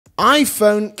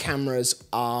iPhone cameras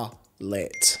are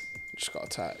lit. Just got a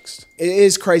text. It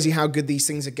is crazy how good these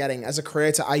things are getting. As a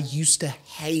creator, I used to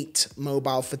hate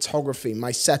mobile photography.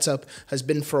 My setup has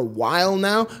been for a while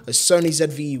now a Sony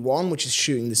ZV-E1, which is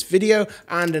shooting this video,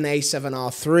 and an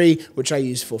A7R III, which I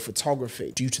use for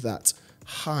photography. Due to that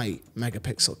high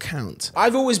megapixel count,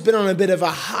 I've always been on a bit of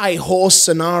a high horse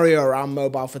scenario around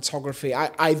mobile photography.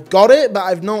 I've got it, but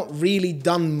I've not really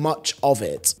done much of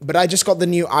it. But I just got the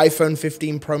new iPhone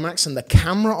 15 Pro Max, and the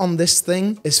camera on this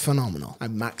thing is phenomenal. I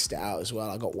maxed it out as well.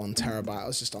 I got 1 terabyte. I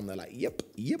was just on there like, yep.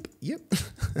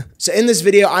 So in this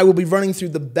video, I will be running through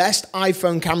the best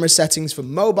iPhone camera settings for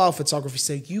mobile photography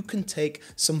so you can take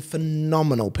some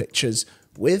phenomenal pictures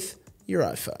with your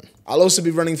iPhone. I'll also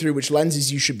be running through which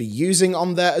lenses you should be using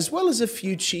on there, as well as a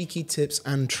few cheeky tips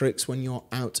and tricks when you're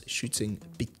out shooting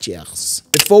pictures.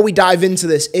 Before we dive into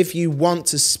this, if you want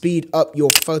to speed up your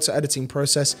photo editing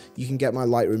process, you can get my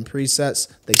Lightroom presets.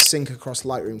 They sync across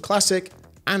Lightroom Classic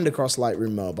and across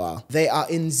Lightroom Mobile. They are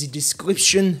in the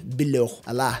description below.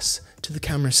 Alas, to the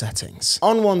camera settings.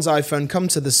 On one's iPhone, come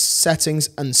to the settings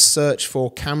and search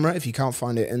for camera if you can't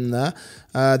find it in there.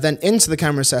 Then into the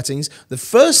camera settings. The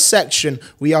first section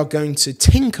we are going to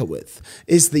tinker with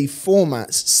is the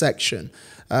formats section.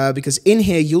 Because in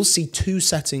here, you'll see 2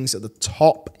 settings at the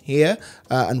top here,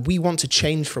 and we want to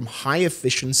change from high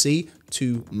efficiency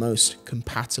to most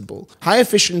compatible. High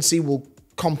efficiency will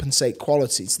compensate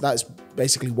quality, so that's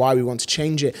basically why we want to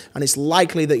change it, and it's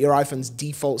likely that your iPhone's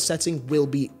default setting will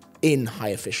be in high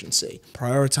efficiency.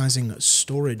 Prioritizing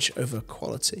storage over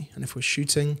quality, and if we're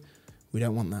shooting, we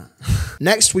don't want that.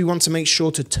 Next, we want to make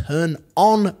sure to turn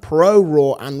on Pro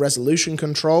RAW and resolution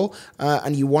control,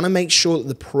 and you want to make sure that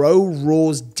the Pro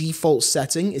RAW's default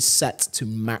setting is set to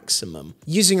maximum.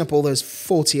 Using up all those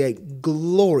 48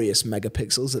 glorious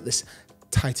megapixels that this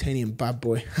titanium bad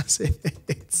boy has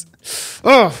it.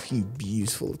 Oh, you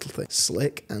beautiful little thing.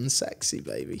 Slick and sexy,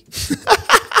 baby.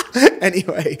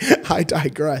 Anyway, I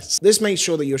digress. This makes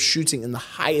sure that you're shooting in the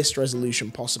highest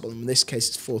resolution possible. In this case,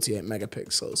 it's 48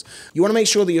 megapixels. You want to make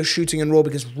sure that you're shooting in RAW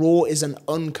because RAW is an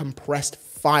uncompressed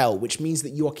file, which means that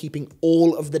you are keeping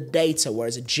all of the data,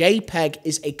 whereas a JPEG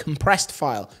is a compressed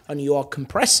file, and you are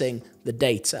compressing the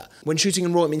data. When shooting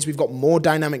in RAW, it means we've got more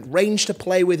dynamic range to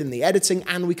play with in the editing,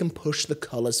 and we can push the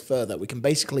colors further. We can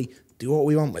basically do what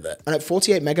we want with it. And at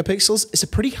 48 megapixels, it's a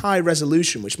pretty high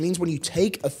resolution, which means when you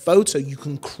take a photo, you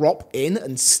can crop in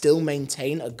and still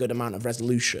maintain a good amount of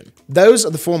resolution. Those are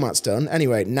the formats done.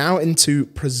 Anyway, now into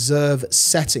preserve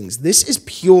settings. This is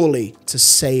purely to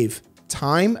save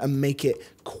time and make it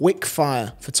quick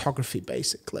fire photography,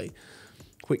 basically.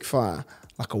 Quick fire,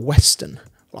 like a Western,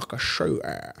 like a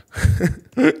shooter.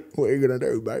 What are you gonna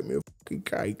do, bake me a fucking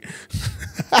cake?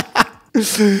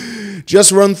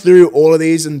 Just run through all of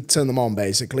these and turn them on,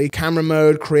 basically. Camera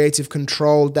mode, creative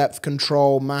control, depth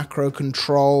control, macro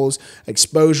controls,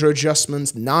 exposure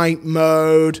adjustments, night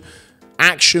mode,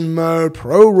 action mode,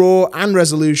 Pro RAW and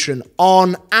resolution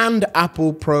on, and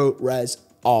Apple ProRes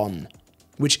on,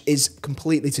 which is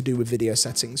completely to do with video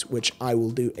settings, which I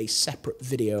will do a separate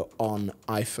video on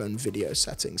iPhone video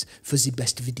settings for the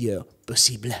best video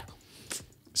possible.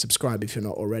 Subscribe if you're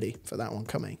not already for that one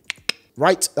coming.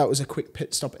 Right, that was a quick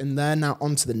pit stop in there. Now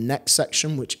on to the next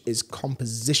section, which is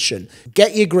composition.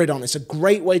 Get your grid on. It's a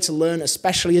great way to learn,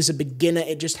 especially as a beginner.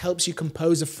 It just helps you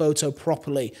compose a photo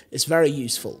properly. It's very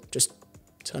useful. Just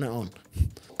turn it on.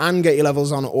 And get your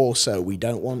levels on also. We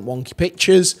don't want wonky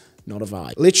pictures. Not a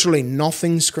vibe. Literally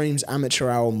nothing screams amateur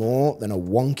hour more than a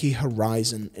wonky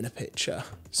horizon in a picture.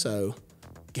 So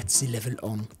get the level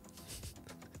on.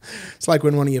 It's like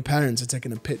when one of your parents are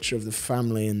taking a picture of the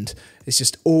family and it's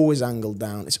just always angled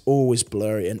down, it's always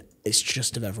blurry, and it's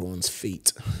just of everyone's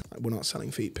feet. We're not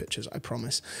selling feet pictures, I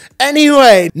promise.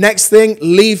 Anyway, next thing,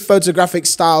 leave photographic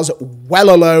styles well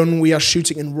alone. We are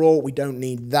shooting in RAW, we don't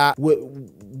need that.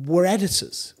 We're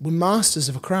editors, we're masters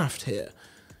of a craft here.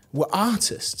 We're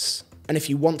artists. And if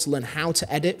you want to learn how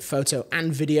to edit photo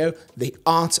and video, the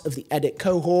Art of the Edit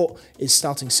cohort is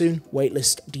starting soon.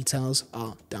 Waitlist details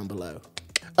are down below.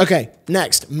 Okay,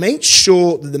 next, make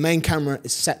sure that the main camera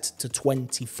is set to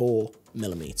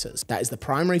 24mm. That is the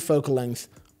primary focal length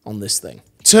on this thing.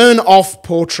 Turn off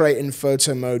portrait in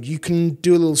photo mode. You can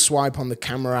do a little swipe on the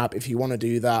camera app if you want to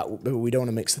do that, but we don't want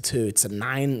to mix the two. It's a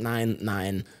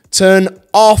 999. Turn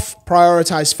off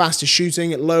prioritize faster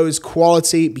shooting. It lowers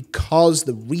quality because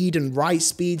the read and write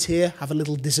speeds here have a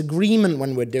little disagreement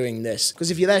when we're doing this.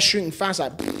 Because if you're there shooting fast,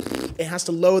 like, it has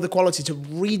to lower the quality to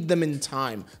read them in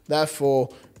time. Therefore,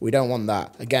 we don't want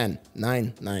that. Again,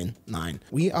 999.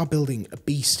 We are building a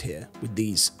beast here with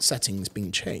these settings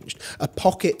being changed. A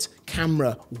pocket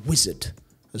camera wizard,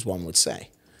 as one would say.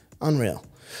 Unreal.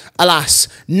 Alas,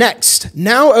 next,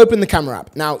 now open the camera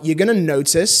app. Now, you're going to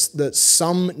notice that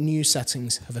some new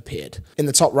settings have appeared. In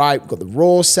the top right, we've got the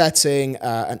RAW setting,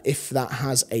 and if that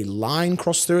has a line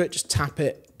crossed through it, just tap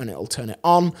it and it'll turn it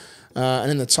on. And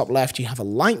in the top left, you have a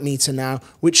light meter now,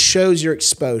 which shows your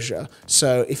exposure.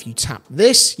 So if you tap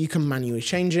this, you can manually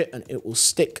change it and it will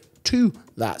stick to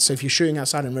that. So if you're shooting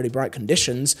outside in really bright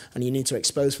conditions and you need to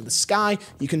expose for the sky,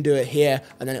 you can do it here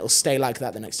and then it'll stay like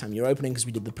that the next time you're opening because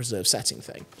we did the preserve setting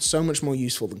thing. So much more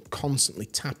useful than constantly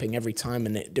tapping every time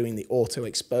and it doing the auto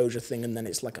exposure thing and then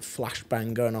it's like a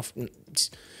flashbang going off.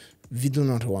 We do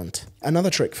not want.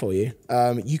 Another trick for you,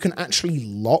 you can actually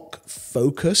lock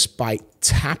focus by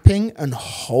tapping and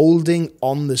holding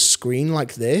on the screen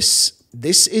like this.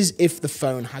 This is if the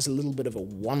phone has a little bit of a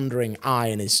wandering eye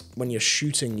and is when you're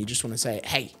shooting, you just want to say,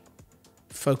 hey,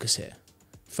 focus here.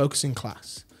 Focus in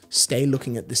class. Stay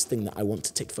looking at this thing that I want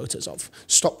to take photos of.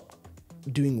 Stop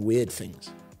doing weird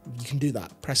things. You can do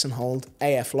that. Press and hold.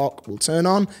 AF lock will turn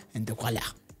on and voila.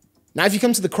 Now, if you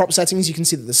come to the crop settings, you can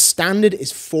see that the standard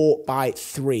is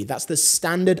 4:3. That's the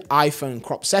standard iPhone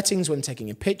crop settings when taking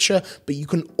a picture, but you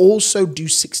can also do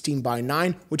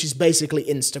 16:9, which is basically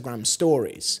Instagram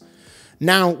stories.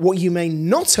 Now, what you may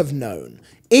not have known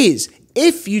is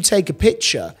if you take a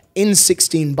picture in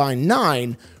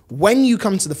 16:9, when you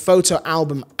come to the photo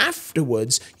album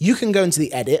afterwards, you can go into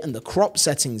the edit and the crop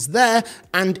settings there,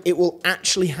 and it will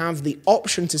actually have the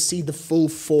option to see the full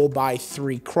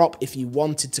 4:3 crop if you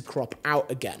wanted to crop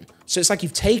out again. So it's like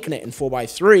you've taken it in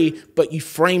 4:3, but you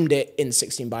framed it in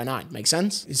 16:9. Make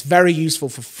sense? It's very useful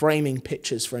for framing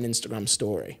pictures for an Instagram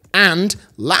story. And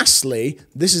lastly,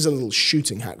 this is a little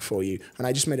shooting hack for you, and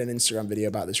I just made an Instagram video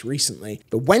about this recently.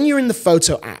 But when you're in the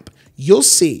photo app, you'll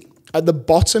see at the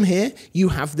bottom here, you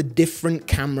have the different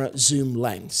camera zoom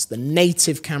lengths, the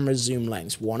native camera zoom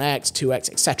lengths, 1x, 2x,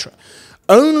 etc.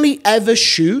 Only ever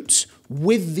shoot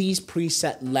with these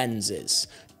preset lenses.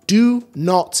 Do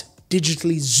not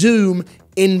digitally zoom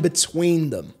in between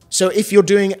them. So if you're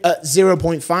doing at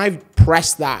 0.5,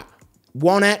 press that.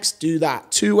 1x, do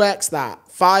that. 2x, that.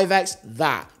 5x,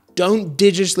 that. Don't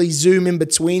digitally zoom in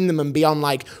between them and be on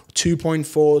like 2.4,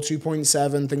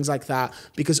 2.7, things like that,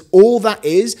 because all that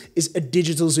is a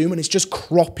digital zoom and it's just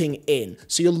cropping in.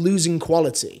 So you're losing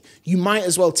quality. You might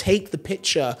as well take the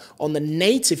picture on the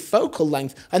native focal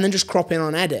length and then just crop in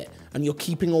on edit, and you're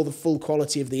keeping all the full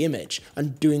quality of the image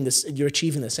and doing this, you're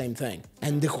achieving the same thing.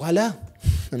 And voila.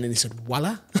 And then he said,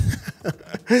 voila.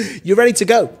 You're ready to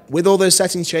go. With all those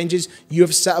settings changes, you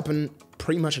have set up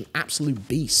pretty much an absolute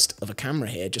beast of a camera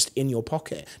here just in your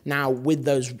pocket. Now, with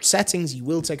those settings, you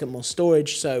will take up more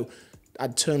storage, so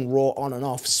I'd turn RAW on and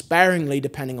off sparingly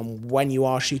depending on when you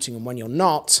are shooting and when you're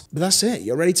not. But that's it.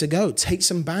 You're ready to go. Take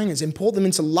some bangers, import them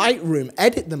into Lightroom,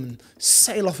 edit them, and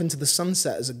sail off into the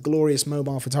sunset as a glorious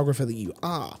mobile photographer that you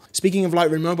are. Speaking of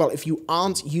Lightroom Mobile, if you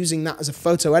aren't using that as a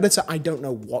photo editor, I don't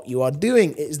know what you are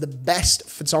doing. It is the best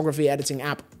photography editing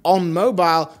app on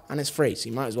mobile, and it's free, so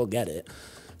you might as well get it.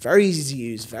 Very easy to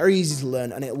use, very easy to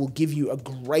learn, and it will give you a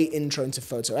great intro into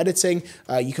photo editing.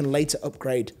 You can later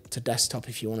upgrade to desktop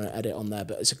if you want to edit on there,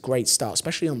 but it's a great start,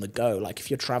 especially on the go. Like if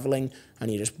you're traveling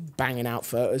and you're just banging out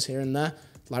photos here and there,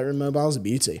 Lightroom Mobile is a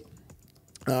beauty.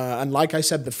 And like I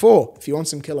said before, if you want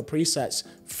some killer presets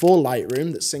for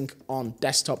Lightroom that sync on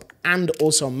desktop and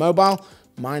also on mobile,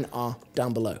 mine are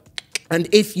down below. And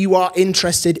if you are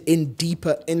interested in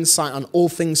deeper insight on all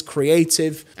things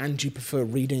creative and you prefer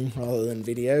reading rather than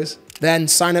videos, then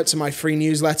sign up to my free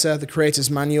newsletter, The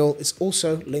Creator's Manual. It's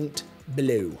also linked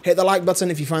below. Hit the like button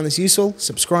if you find this useful,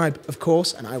 subscribe, of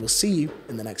course, and I will see you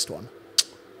in the next one.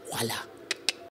 Voila.